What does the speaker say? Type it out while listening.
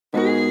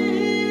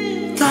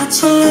Got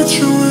to let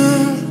you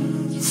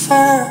in,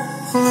 fall,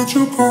 and let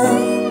you go.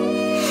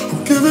 I'm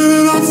giving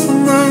it up for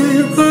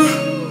maybe.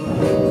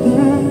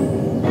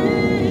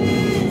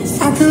 If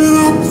I'm giving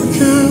up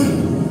again,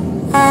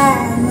 I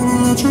wanna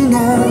let you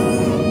know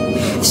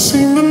I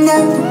seem to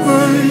know the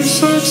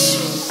basics.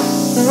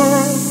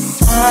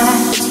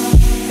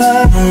 I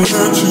wanna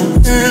let you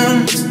in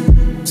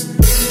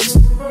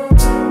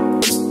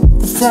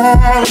before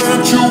I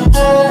let you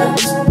go.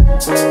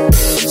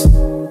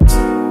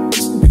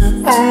 Get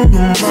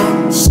under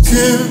my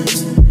skin.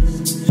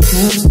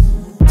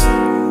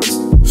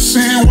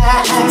 See why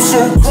I'm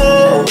so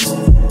cold.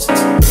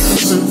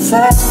 Is it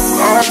for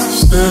I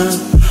stand?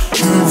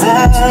 If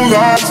all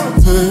I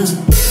did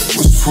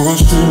was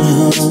pushing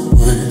you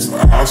away,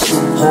 I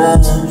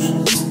suppose.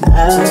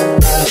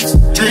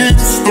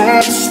 Dreams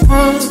don't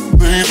spread,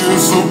 they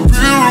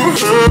disappear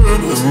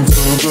ahead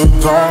into the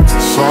dark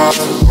side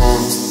of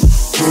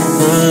the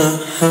bed.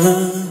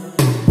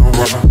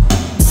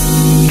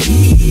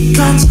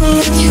 Got to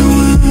let you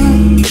in,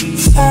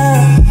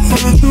 fall,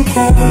 let you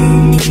go.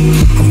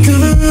 I'm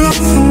giving it up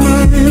for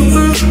maybe.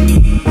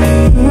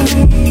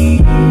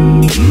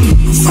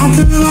 If I'm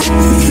giving up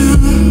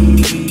again,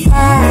 I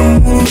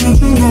wanna let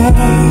you know I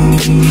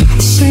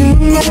seem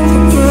to know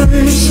the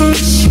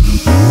basics.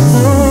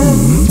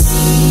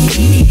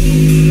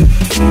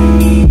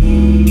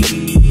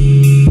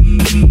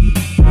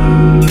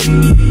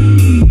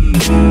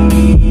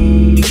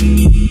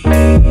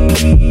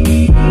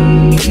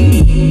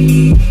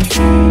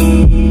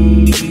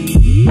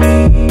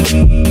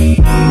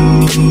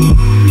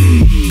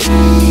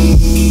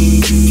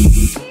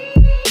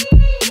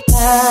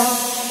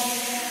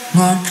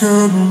 Not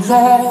getting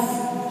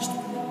lost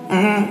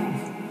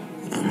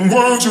in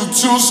words you're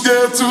too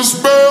scared to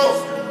spell.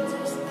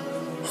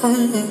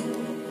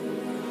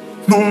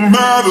 No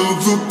matter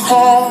the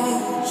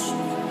cost,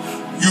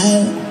 you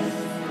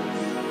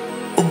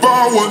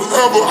about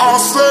whatever I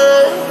say.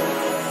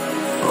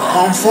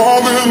 I'm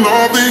falling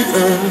off the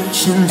edge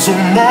into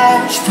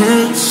mosh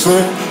pit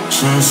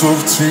sections of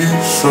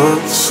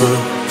t-shirts,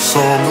 sets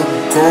on the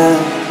go.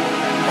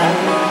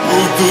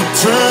 With the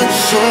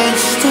tension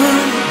stay,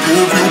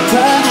 if you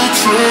pull the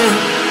trigger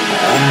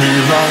on me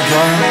like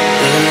I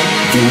am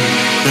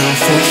doing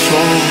for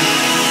sure.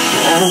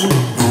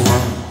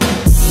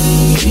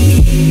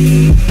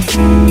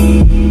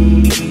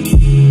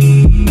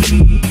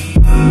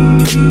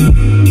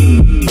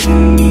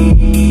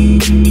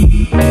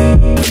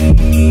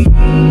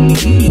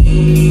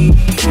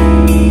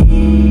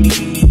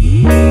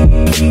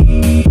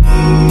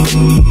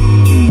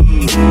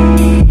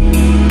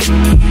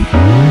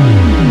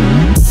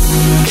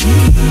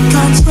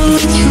 Got to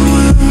let you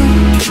in,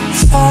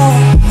 fall,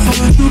 and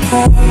let you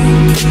go.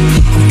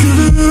 I'm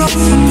giving it up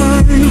for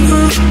maybe.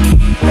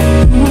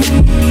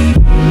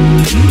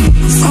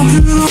 If I'm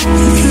giving up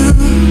again,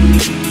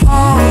 I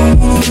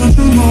wanna let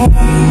you know I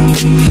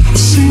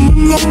seem to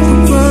know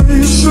the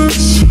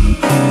basics.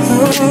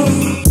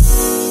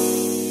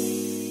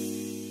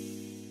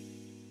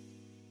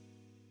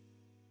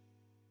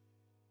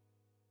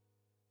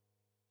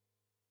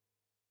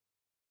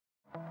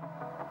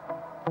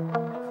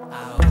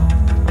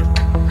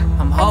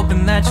 I'm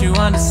hoping that you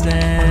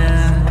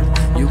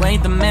understand. You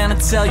ain't the man to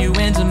tell you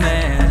in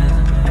demand.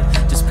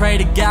 Just pray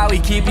to God we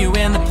keep you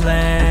in the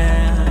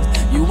plan.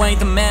 You ain't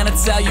the man to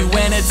tell you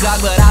when it's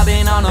dark, but I've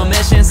been on a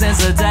mission since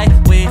the day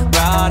we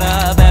brought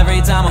up.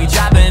 Every time we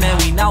dropping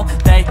it, we know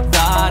they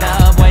thought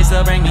of ways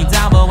to bring me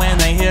down, but when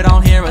they hear,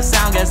 don't hear a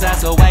sound. Guess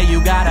that's the way you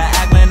gotta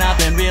act when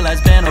nothing real has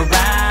been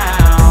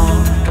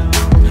around.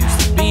 Used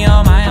to be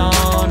on my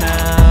own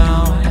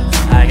now.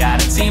 I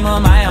got a team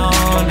of my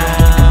own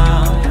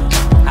now.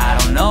 I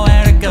don't know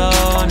where to go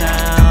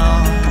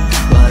now,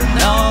 but I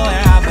know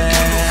where I've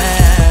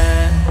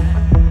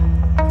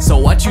been. So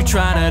what you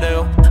tryna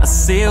do? I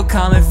see you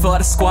coming for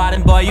the squad,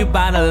 and boy, you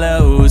bound to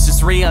lose.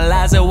 Just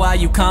realize that while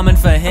you coming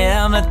for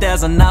him, that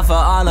there's enough for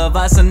all of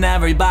us and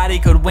everybody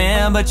could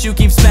win. But you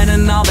keep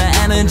spending all the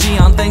energy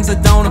on things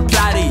that don't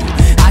apply to you.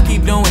 I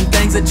keep doing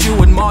things that you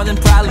would more than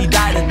probably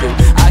die to do.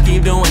 I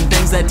keep doing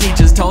things that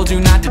teachers told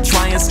you not to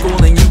try in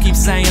school, and you keep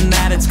saying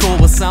that it's cool,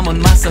 well someone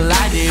must have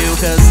lied to you.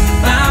 Cause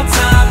about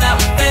time that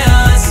we feel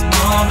this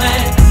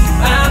moment,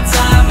 about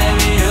time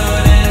maybe you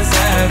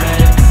deserve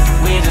it.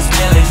 We just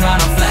really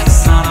tryna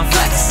flex on them,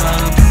 flex on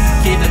them.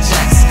 Keep the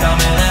checks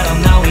coming, let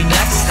them know we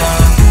next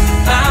up.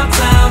 About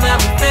time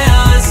that we feel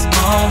this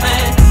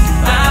moment,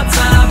 about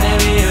time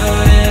maybe you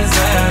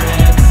deserve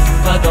it.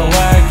 Put the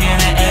work in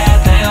and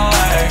everything will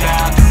work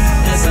out.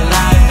 This a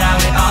life that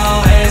we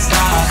always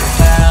talk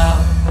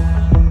about.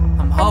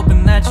 I'm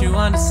hoping that you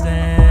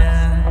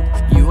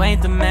understand. You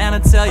ain't the man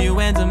to tell you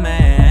when to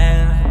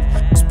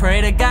man. Just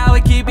pray to God we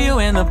keep you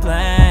in the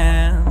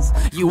plans.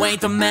 You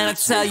ain't the man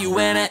to tell you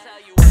when it.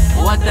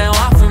 What they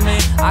want from me,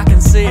 I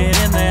can see it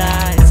in their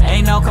eyes.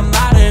 Ain't no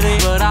commodity,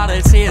 but all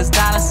they see is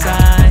dollar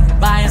sign.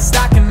 Buying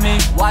stock in me,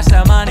 watch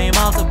that money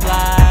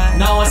multiply.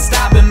 No one's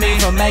stopping me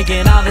from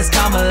making all this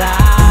come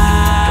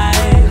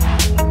alive.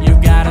 You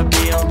gotta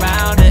be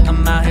around it,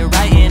 I'm out here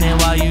writing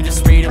it while you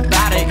just read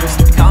about it. Used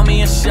to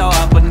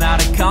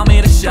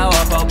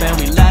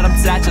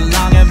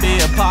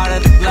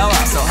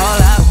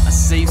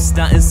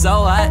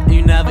so what?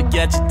 You never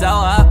get your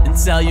dough up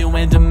until you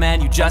in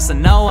demand, you just a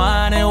no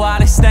one. And while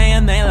they stay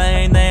in their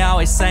lane, they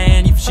always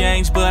saying you've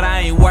changed, but I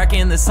ain't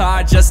working this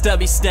hard just to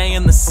be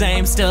staying the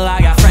same. Still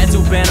I got friends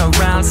who've been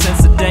around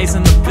since the days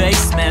in the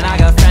basement. I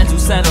got friends who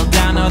settled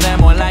down, no, they're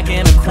more like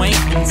an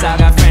acquaintance. I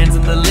got friends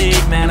in the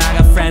league, man, I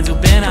got friends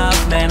who've been up,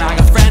 man. I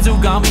got friends who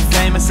gon' be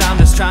famous, I'm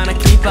just trying to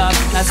keep up.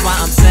 That's why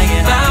I'm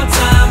singing. About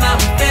time that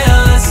we feel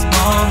this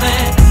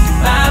moment.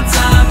 About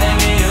time,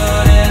 baby, you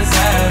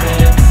deserve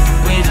it.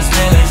 We just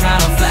really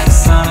tryna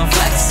flex on them,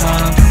 flex on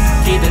them.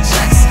 Keep the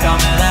checks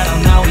coming, let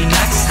them know we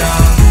next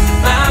on.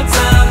 About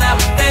time that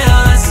we feel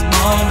this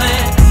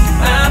moment.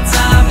 About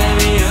time,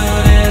 baby, you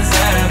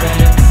deserve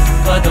it.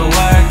 Put the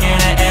work in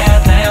and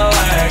everything will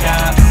work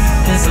out.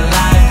 It's a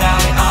life that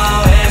we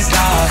always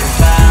talk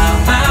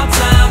about. About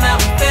time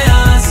that we feel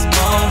this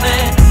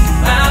moment.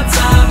 About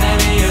time,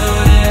 baby, you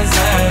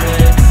deserve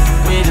it.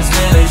 We just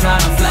really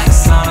tryna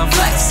flex on them,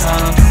 flex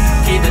on them.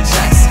 Keep the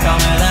checks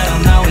coming, let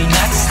them know we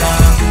next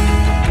on.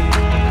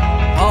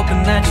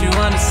 Hoping that you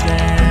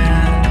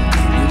understand,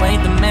 you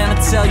ain't the man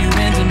until you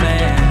in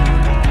demand.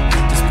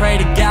 Just pray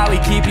to God we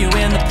keep you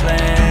in the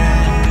plan.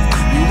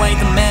 You ain't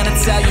the man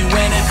until you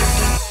in it.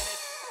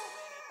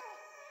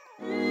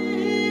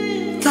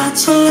 Got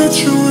to let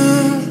you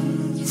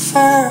in,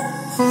 fall,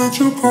 I'll let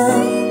you go.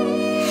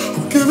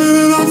 I'm giving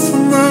it up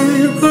for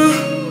baby.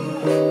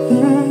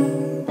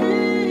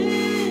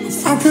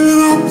 If I get it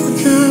up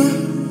again,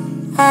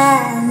 I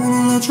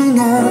wanna let you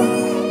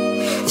know.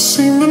 I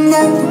seem to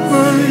know the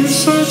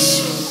basics.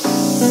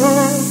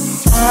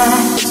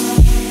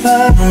 I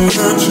wanna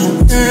let you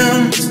in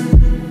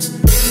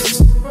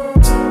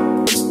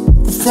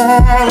before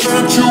I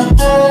let you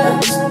go.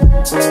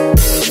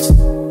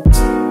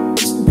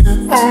 Get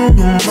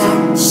under my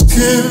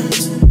skin.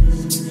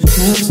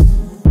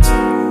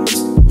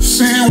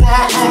 See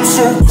why I'm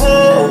so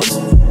cold.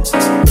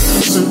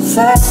 Is it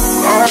for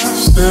I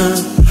stand?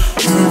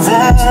 And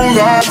all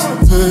I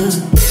did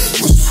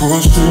was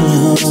pushing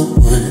you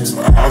away,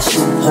 I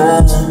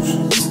suppose.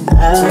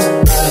 Oh,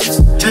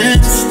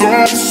 dreams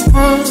don't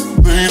spread,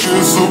 they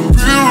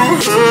disappear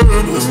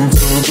ahead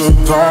into the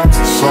dark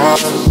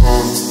side of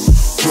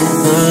the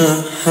bed.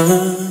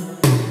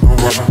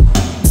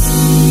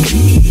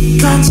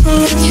 Got to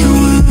let you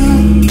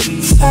in,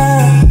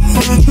 fall,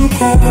 I'll let you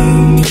go.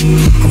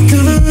 I'm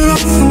giving it up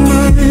for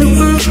baby.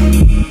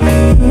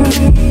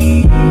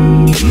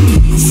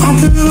 If I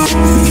get it up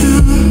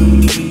again,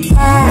 I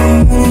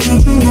wanna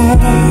let you know.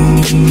 I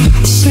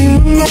seem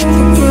to know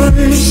the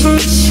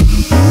basics.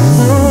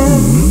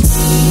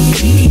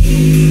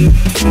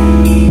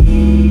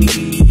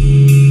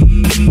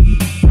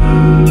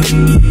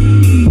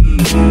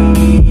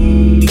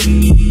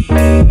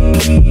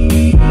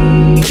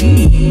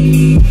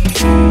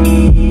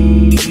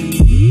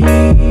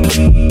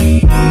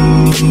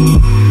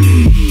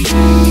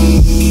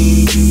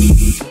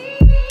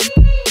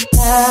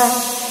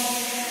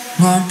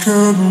 Not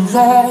getting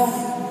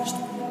lost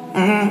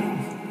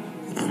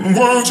in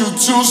words you're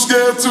too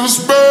scared to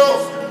spell.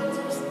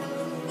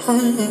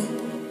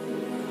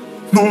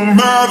 No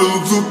matter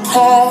the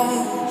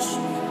cost,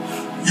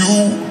 you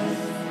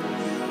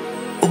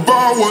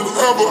about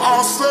whatever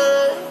I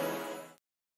say.